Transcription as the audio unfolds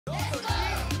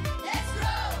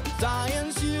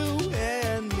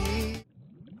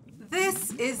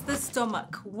is the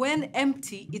stomach. When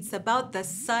empty, it's about the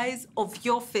size of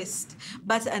your fist.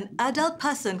 But an adult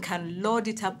person can load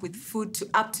it up with food to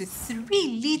up to 3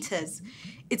 liters.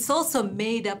 It's also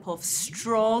made up of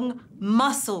strong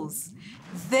muscles.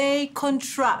 They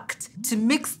contract to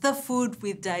mix the food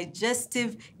with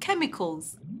digestive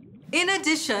chemicals. In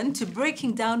addition to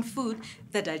breaking down food,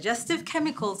 the digestive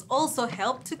chemicals also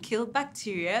help to kill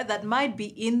bacteria that might be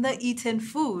in the eaten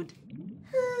food.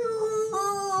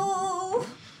 Oh,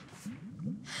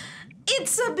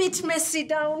 it's a bit messy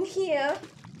down here.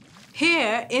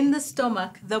 Here in the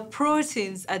stomach, the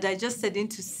proteins are digested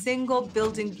into single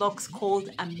building blocks called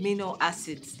amino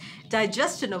acids.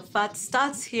 Digestion of fat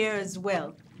starts here as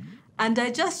well, and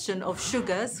digestion of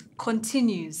sugars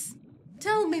continues.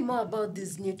 Tell me more about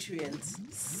these nutrients.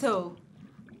 So,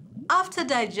 after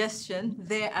digestion,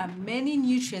 there are many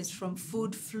nutrients from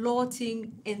food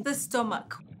floating in the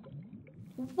stomach.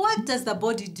 What does the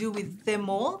body do with them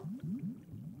all?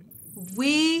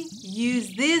 We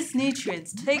use these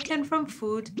nutrients taken from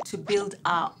food to build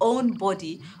our own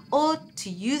body or to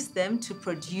use them to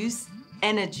produce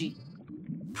energy.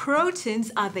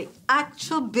 Proteins are the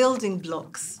actual building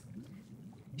blocks.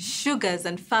 Sugars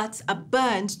and fats are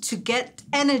burned to get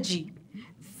energy.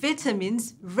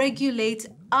 Vitamins regulate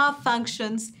our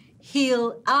functions,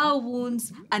 heal our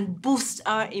wounds, and boost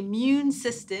our immune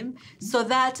system so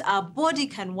that our body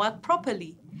can work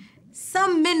properly.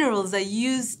 Some minerals are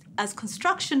used as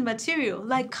construction material,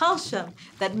 like calcium,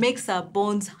 that makes our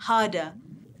bones harder.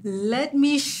 Let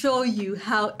me show you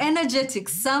how energetic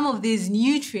some of these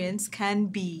nutrients can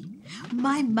be.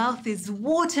 My mouth is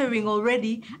watering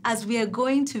already as we are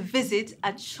going to visit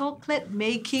a chocolate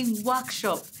making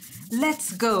workshop.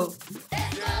 Let's go. Let's go.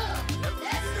 Let's go.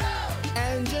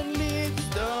 Angen leads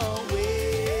the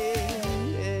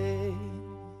way.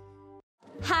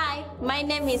 Hi, my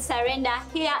name is Sarenda.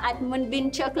 Here at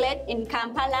Moonbeam Chocolate in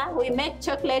Kampala, we make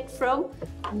chocolate from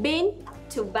bean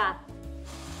to bar.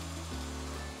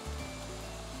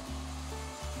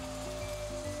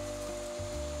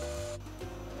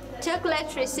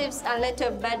 Chocolate receives a lot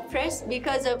of bad press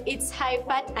because of its high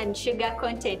fat and sugar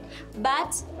content,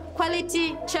 but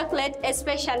quality chocolate,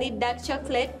 especially dark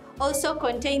chocolate, also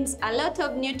contains a lot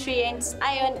of nutrients,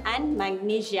 iron and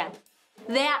magnesium.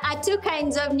 There are 2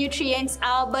 kinds of nutrients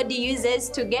our body uses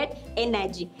to get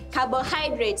energy: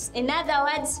 carbohydrates, in other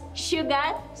words,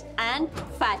 sugar, and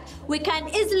fat. We can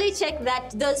easily check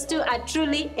that those 2 are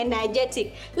truly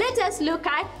energetic. Let us look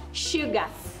at sugar.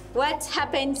 What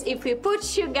happens if we put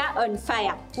sugar on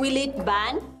fire? Will it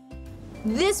burn?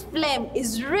 This flame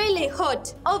is really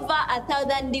hot, over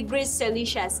 1,000 degrees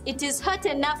Celsius. It is hot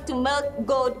enough to melt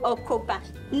gold or copper.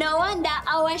 No wonder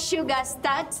our sugar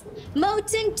starts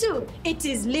melting too. It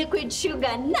is liquid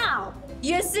sugar now.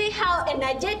 You see how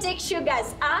energetic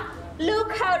sugars are?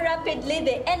 Look how rapidly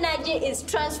the energy is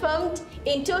transformed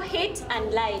into heat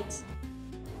and light.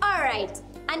 Alright,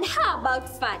 and how about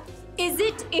fat? Is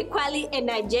it equally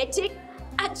energetic?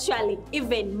 Actually,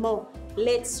 even more.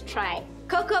 Let's try.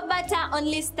 Cocoa butter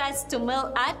only starts to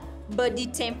melt at body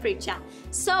temperature.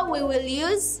 So we will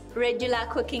use regular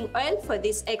cooking oil for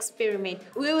this experiment.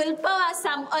 We will pour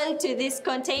some oil to this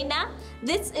container.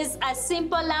 This is a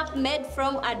simple lamp made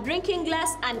from a drinking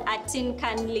glass and a tin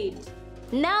can lid.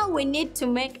 Now we need to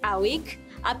make a wick,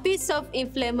 a piece of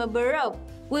inflammable rope.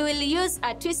 We will use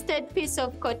a twisted piece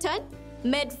of cotton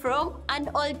made from an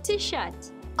old t-shirt.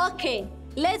 Okay,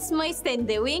 let's moisten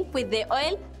the wick with the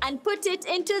oil and put it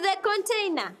into the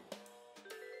container.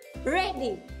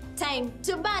 Ready, time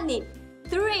to burn it.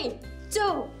 3,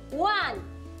 2, 1.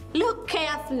 Look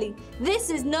carefully.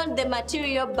 This is not the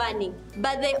material burning,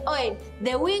 but the oil.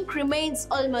 The wick remains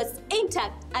almost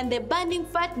intact and the burning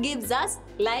fat gives us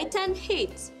light and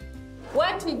heat.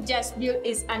 What we've just built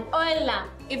is an oil lamp.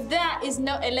 If there is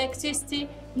no electricity,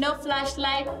 no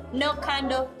flashlight, no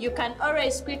candle, you can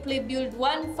always quickly build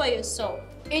one for yourself.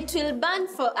 It will burn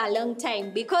for a long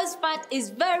time because fat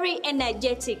is very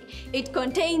energetic. It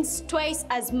contains twice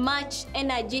as much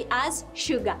energy as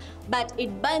sugar, but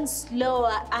it burns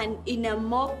slower and in a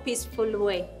more peaceful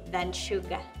way than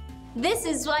sugar. This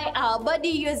is why our body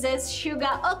uses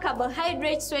sugar or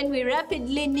carbohydrates when we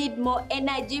rapidly need more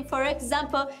energy, for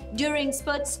example, during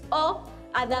sports or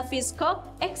other physical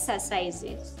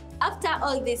exercises. After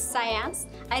all this science,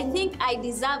 I think I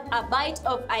deserve a bite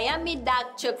of a yummy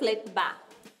dark chocolate bar.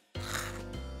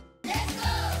 Let's go!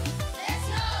 Let's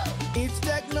go! It's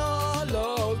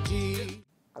technology.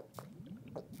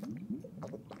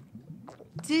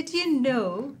 Did you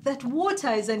know that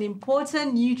water is an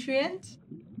important nutrient?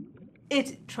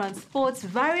 It transports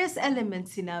various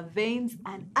elements in our veins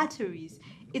and arteries.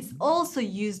 It's also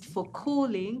used for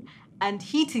cooling and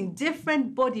heating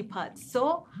different body parts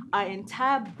so our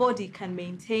entire body can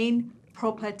maintain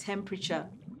proper temperature.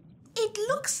 It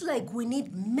looks like we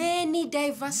need many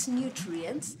diverse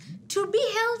nutrients to be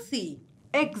healthy.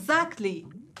 Exactly.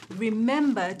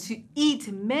 Remember to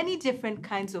eat many different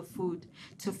kinds of food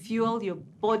to fuel your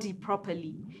body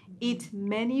properly. Eat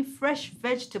many fresh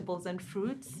vegetables and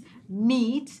fruits,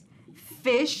 meat,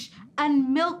 fish,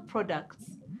 and milk products.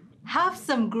 Have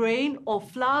some grain or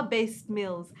flour-based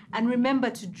meals and remember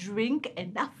to drink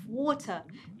enough water.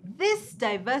 This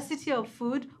diversity of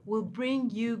food will bring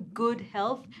you good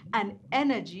health and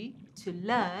energy to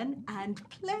learn and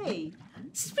play.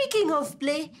 Speaking of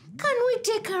play, can we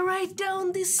take a ride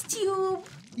down this tube?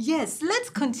 Yes, let's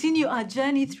continue our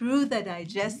journey through the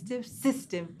digestive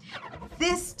system.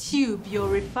 This tube you're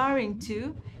referring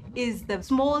to is the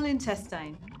small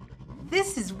intestine.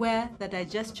 This is where the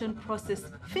digestion process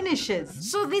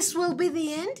finishes. So this will be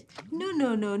the end?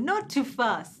 No, not too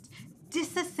fast.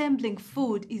 Disassembling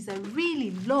food is a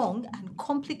really long and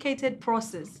complicated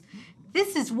process.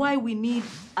 This is why we need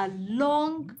a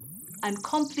long and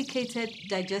complicated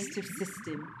digestive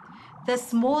system. The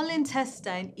small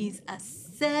intestine is a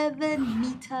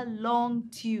 7-meter long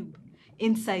tube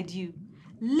inside you.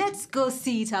 Let's go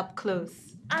see it up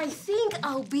close. I think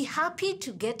I'll be happy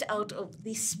to get out of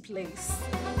this place.